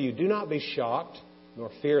said to you, do not be shocked, nor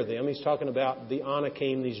fear them. He's talking about the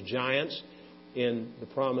Anakim, these giants in the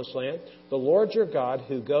Promised Land. The Lord your God,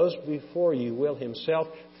 who goes before you, will Himself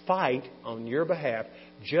fight on your behalf,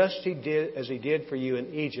 just as He did for you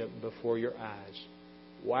in Egypt before your eyes.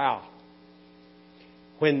 Wow.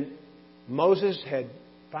 When Moses had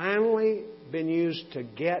finally been used to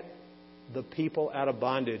get the people out of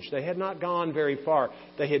bondage, they had not gone very far.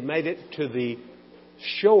 They had made it to the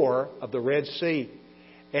shore of the Red Sea.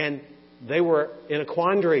 And they were in a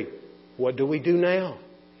quandary. What do we do now?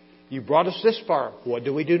 You brought us this far. What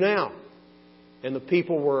do we do now? And the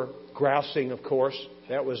people were grousing, of course.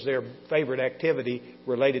 That was their favorite activity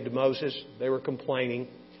related to Moses. They were complaining.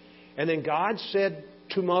 And then God said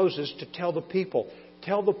to Moses to tell the people,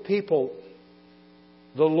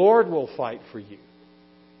 the Lord will fight for you.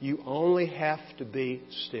 You only have to be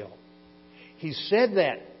still. He said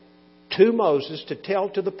that to Moses to tell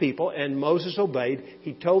to the people, and Moses obeyed.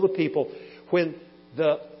 He told the people, when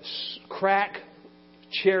the crack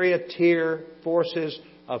charioteer forces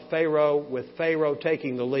of Pharaoh, with Pharaoh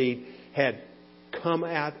taking the lead, had come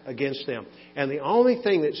out against them. And the only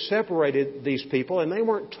thing that separated these people, and they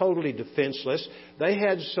weren't totally defenseless, they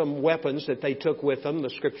had some weapons that they took with them, the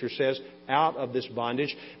Scripture says, out of this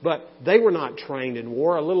bondage, but they were not trained in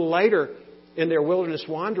war. A little later in their wilderness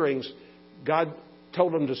wanderings, God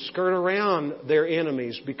told them to skirt around their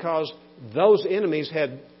enemies, because those enemies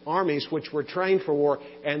had armies which were trained for war,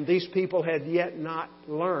 and these people had yet not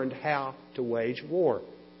learned how to wage war.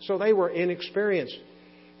 So they were inexperienced.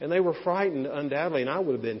 And they were frightened, undoubtedly, and I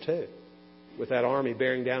would have been too, with that army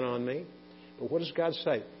bearing down on me. But what does God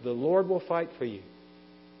say? The Lord will fight for you.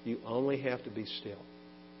 You only have to be still.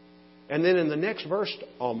 And then in the next verse,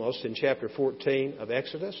 almost, in chapter 14 of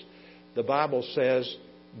Exodus, the Bible says,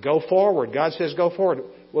 go forward. God says, go forward.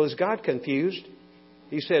 Well, is God confused?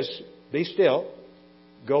 He says, be still,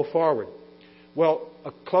 go forward. Well,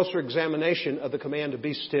 a closer examination of the command to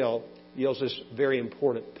be still yields this very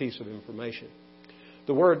important piece of information.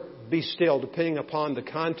 The word be still, depending upon the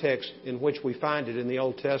context in which we find it in the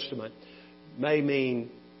Old Testament, may mean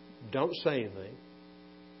don't say anything.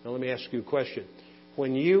 Now let me ask you a question.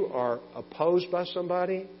 When you are opposed by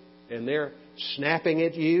somebody and they're snapping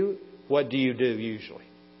at you, what do you do usually?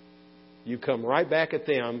 You come right back at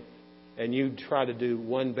them and you try to do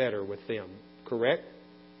one better with them. Correct?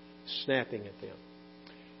 Snapping at them.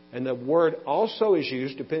 And the word also is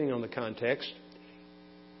used, depending on the context,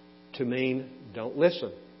 to mean don't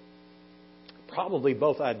listen. Probably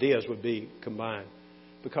both ideas would be combined.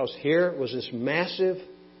 Because here was this massive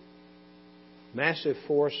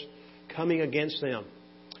force coming against them.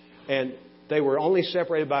 And they were only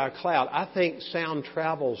separated by a cloud. I think sound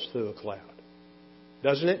travels through a cloud.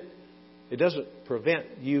 Doesn't it? It doesn't prevent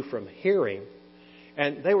you from hearing.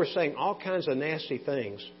 And they were saying all kinds of nasty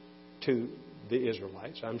things to the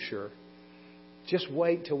Israelites, I'm sure. Just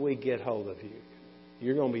wait till we get hold of you.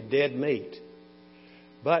 You're going to be dead meat.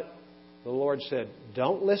 But the Lord said,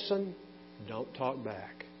 don't listen, don't talk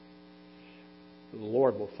back. The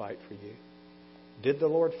Lord will fight for you. Did the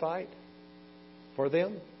Lord fight for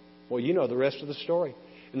them? Well, you know the rest of the story.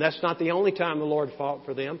 And that's not the only time the Lord fought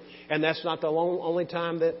for them. And that's not the only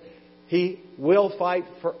time that He will fight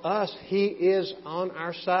for us. He is on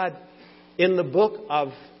our side. In the book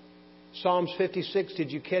of Psalms 56,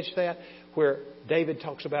 did you catch that? Where David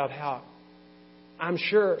talks about how, I'm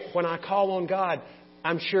sure when I call on God,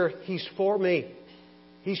 I'm sure He's for me.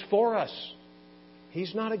 He's for us.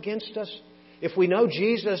 He's not against us. If we know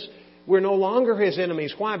Jesus, we're no longer His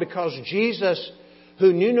enemies. Why? Because Jesus,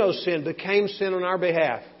 who knew no sin, became sin on our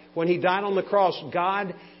behalf. When He died on the cross,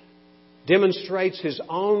 God demonstrates His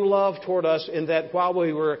own love toward us in that while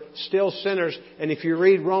we were still sinners, and if you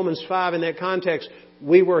read Romans 5 in that context,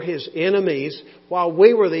 we were His enemies. While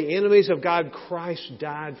we were the enemies of God, Christ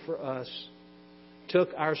died for us, took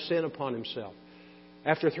our sin upon Himself.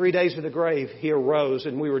 After 3 days of the grave, He arose,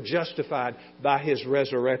 and we were justified by His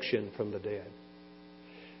resurrection from the dead.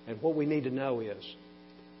 And what we need to know is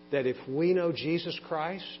that if we know Jesus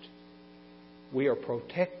Christ, we are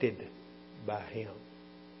protected by Him.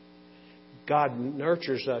 God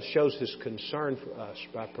nurtures us, shows His concern for us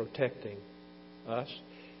by protecting us.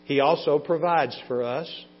 He also provides for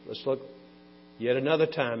us. Let's look yet another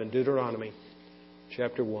time in Deuteronomy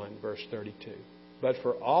chapter 1, verse 32. But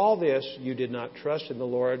for all this you did not trust in the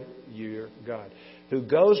Lord your God, who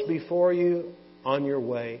goes before you on your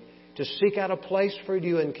way to seek out a place for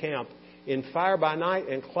you to encamp, in fire by night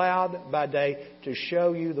and cloud by day, to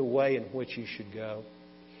show you the way in which you should go.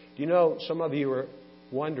 Do you know, some of you are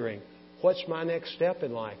wondering, what's my next step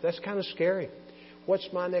in life? That's kind of scary. What's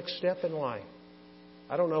my next step in life?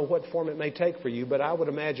 I don't know what form it may take for you, but I would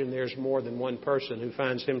imagine there's more than one person who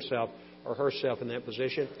finds himself or herself in that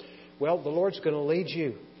position. Well, the Lord's going to lead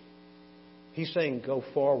you. He's saying, go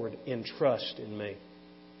forward in trust in me.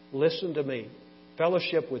 Listen to me.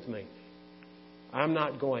 Fellowship with me. I'm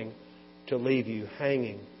not going to leave you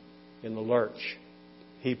hanging in the lurch.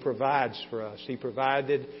 He provides for us. He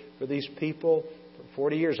provided for these people for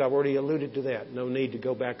 40 years. I've already alluded to that. No need to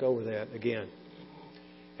go back over that again.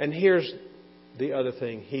 And here's the other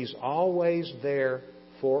thing. He's always there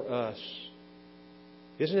for us.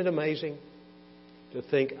 Isn't it amazing to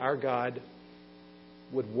think our God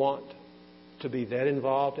would want to be that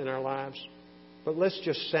involved in our lives? But let's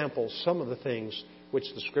just sample some of the things which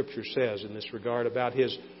the Scripture says in this regard about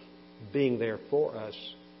His being there for us.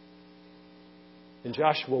 In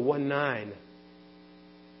Joshua 1:9,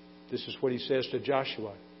 this is what He says to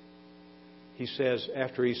Joshua. He says,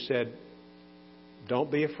 after He said, don't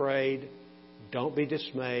be afraid, don't be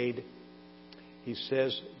dismayed, He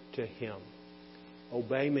says to him,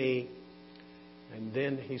 obey me. And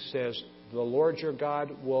then He says, the Lord your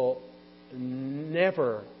God will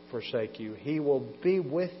never forsake you. He will be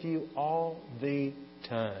with you all the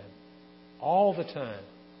time. All the time.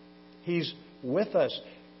 He's with us.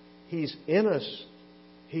 He's in us.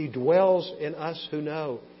 He dwells in us who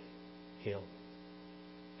know Him.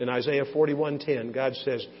 In Isaiah 41:10, God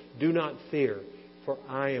says, do not fear, for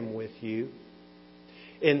I am with you.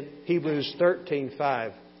 In Hebrews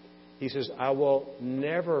 13:5, He says, I will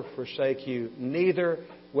never forsake you, neither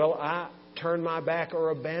will I turn my back or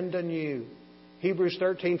abandon you. Hebrews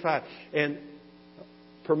 13:5. And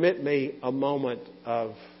permit me a moment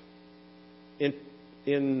of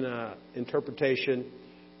interpretation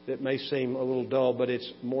that may seem a little dull, but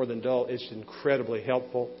it's more than dull. It's incredibly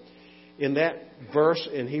helpful. In that verse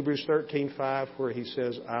in Hebrews 13:5, where He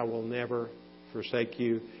says, I will never forsake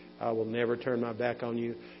you, I will never turn my back on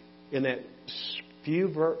you. In that few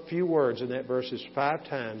words in that verses, 5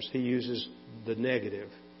 times He uses the negative.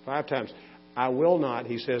 5 times. I will not,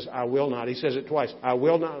 He says, I will not. He says it twice. I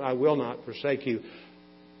will not forsake you.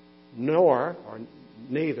 Nor, or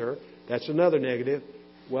neither, that's another negative,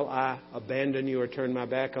 will I abandon you or turn my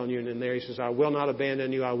back on you. And then there He says, I will not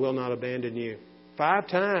abandon you, I will not abandon you. 5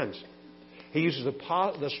 times. He uses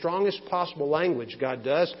the strongest possible language, God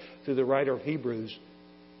does, through the writer of Hebrews,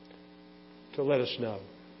 to let us know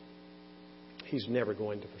He's never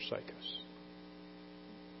going to forsake us.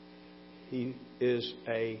 He is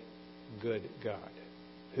a good God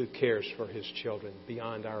who cares for His children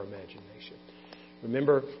beyond our imagination.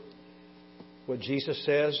 Remember what Jesus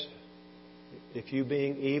says, if you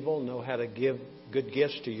being evil know how to give good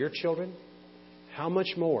gifts to your children, how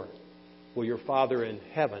much more will your Father in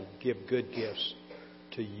heaven give good gifts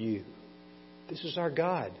to you? This is our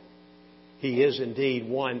God. He is indeed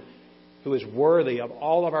one who is worthy of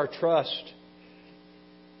all of our trust,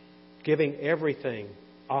 giving everything,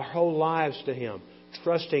 our whole lives to Him,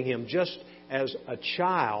 trusting Him just as a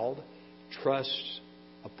child trusts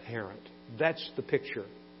a parent. That's the picture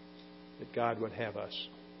that God would have us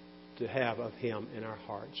to have of Him in our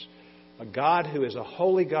hearts. A God who is a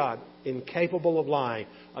holy God, incapable of lying.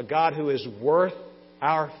 A God who is worth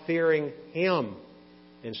our fearing Him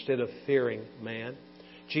instead of fearing man.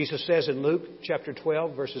 Jesus says in Luke chapter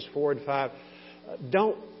 12, verses 4 and 5,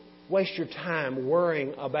 don't waste your time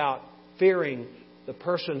worrying about fearing the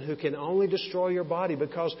person who can only destroy your body,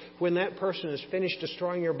 because when that person is finished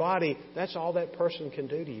destroying your body, that's all that person can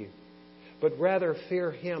do to you. But rather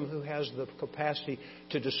fear Him who has the capacity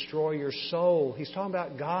to destroy your soul. He's talking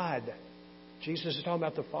about God. Jesus is talking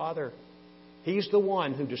about the Father. He's the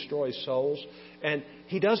one who destroys souls. And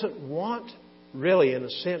He doesn't want, really, in a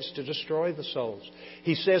sense, to destroy the souls.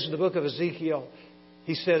 He says in the book of Ezekiel,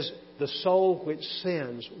 He says, the soul which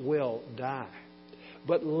sins will die.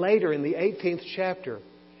 But later in the 18th chapter,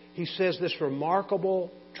 He says this remarkable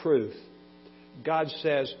truth. God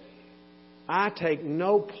says, I take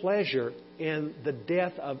no pleasure in the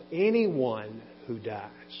death of anyone who dies.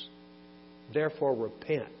 Therefore,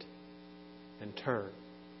 repent and turn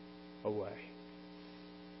away.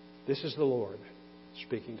 This is the Lord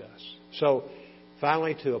speaking to us. So,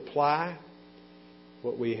 finally, to apply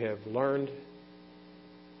what we have learned,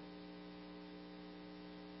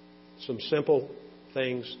 some simple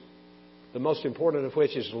things, the most important of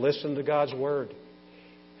which is listen to God's Word.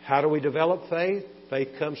 How do we develop faith? Faith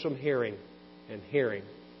comes from hearing, and hearing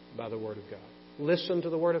by the Word of God. Listen to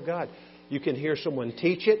the Word of God. You can hear someone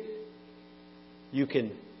teach it. You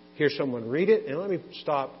can hear someone read it. And let me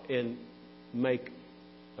stop and make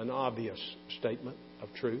an obvious statement of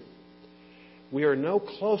truth. We are no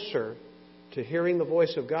closer to hearing the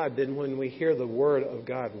voice of God than when we hear the Word of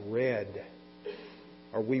God read,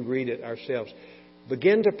 or we read it ourselves.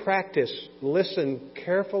 Begin to practice. Listen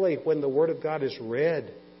carefully when the Word of God is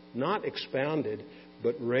read. Not expounded,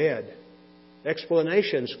 but read.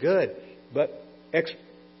 Explanation's good, but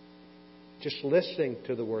just listening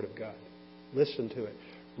to the Word of God. Listen to it.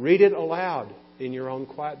 Read it aloud in your own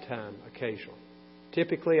quiet time occasionally.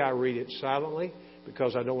 Typically, I read it silently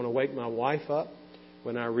because I don't want to wake my wife up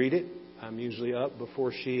when I read it. I'm usually up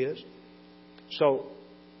before she is. So,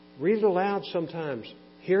 read it aloud sometimes.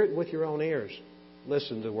 Hear it with your own ears.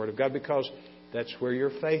 Listen to the Word of God, because that's where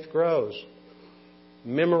your faith grows.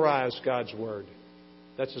 Memorize God's Word.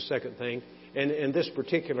 That's the second thing. And in this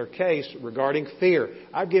particular case, regarding fear,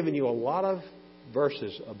 I've given you a lot of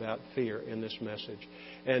verses about fear in this message.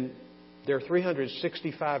 And there are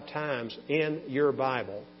 365 times in your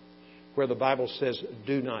Bible where the Bible says,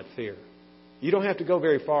 do not fear. You don't have to go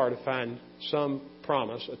very far to find some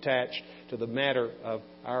promise attached to the matter of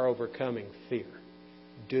our overcoming fear.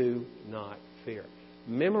 Do not fear.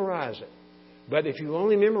 Memorize it. But if you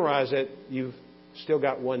only memorize it, you've still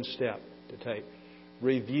got one step to take.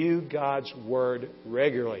 Review God's Word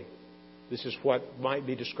regularly. This is what might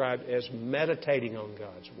be described as meditating on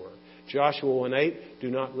God's Word. Joshua 1:8, do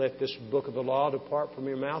not let this book of the law depart from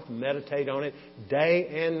your mouth. Meditate on it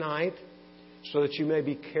day and night so that you may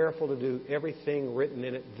be careful to do everything written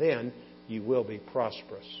in it. Then you will be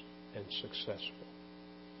prosperous and successful.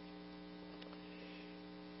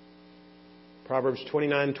 Proverbs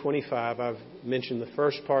 29:25, I've mentioned the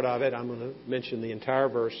first part of it. I'm going to mention the entire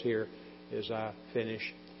verse here as I finish.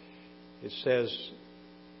 It says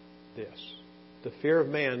this: the fear of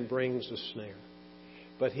man brings a snare,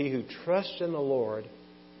 but he who trusts in the Lord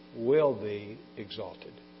will be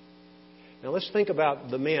exalted. Now let's think about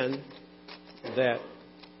the men that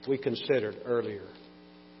we considered earlier.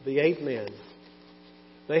 The 8 men.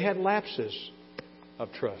 They had lapses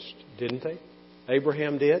of trust, didn't they?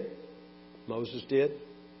 Abraham did. Moses did.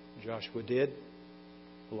 Joshua did.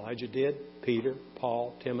 Elijah did. Peter,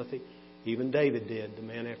 Paul, Timothy. Even David did, the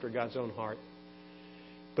man after God's own heart.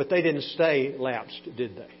 But they didn't stay lapsed,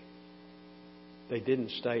 did they? They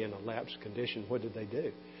didn't stay in a lapsed condition. What did they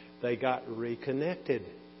do? They got reconnected.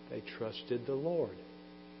 They trusted the Lord.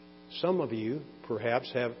 Some of you,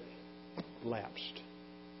 perhaps, have lapsed.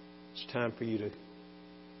 It's time for you to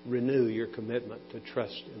renew your commitment to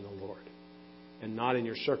trust in the Lord. And not in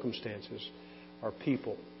your circumstances or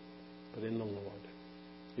people, but in the Lord.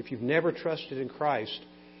 If you've never trusted in Christ,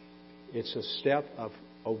 it's a step of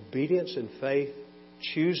obedience and faith,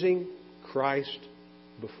 choosing Christ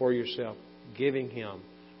before yourself, giving Him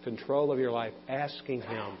control of your life, asking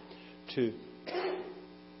Him to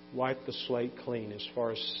wipe the slate clean as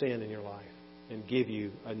far as sin in your life and give you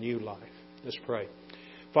a new life. Let's pray.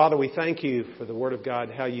 Father, we thank You for the Word of God,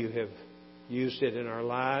 how You have used it in our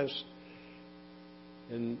lives,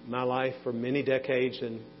 in my life for many decades,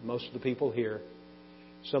 and most of the people here.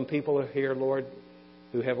 Some people are here, Lord,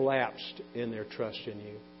 who have lapsed in their trust in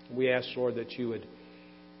You. We ask, Lord, that You would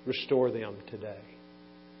restore them today.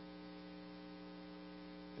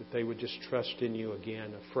 That they would just trust in You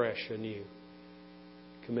again, afresh, anew.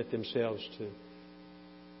 Commit themselves to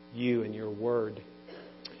You and Your Word.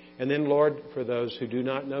 And then, Lord, for those who do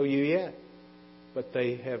not know You yet, but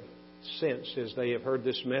they have sensed as they have heard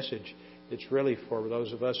this message, it's really for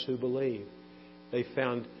those of us who believe. They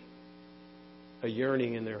found a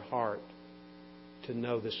yearning in their heart to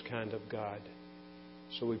know this kind of God.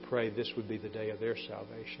 So we pray this would be the day of their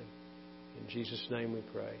salvation. In Jesus' name we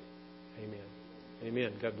pray. Amen.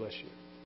 Amen. God bless you.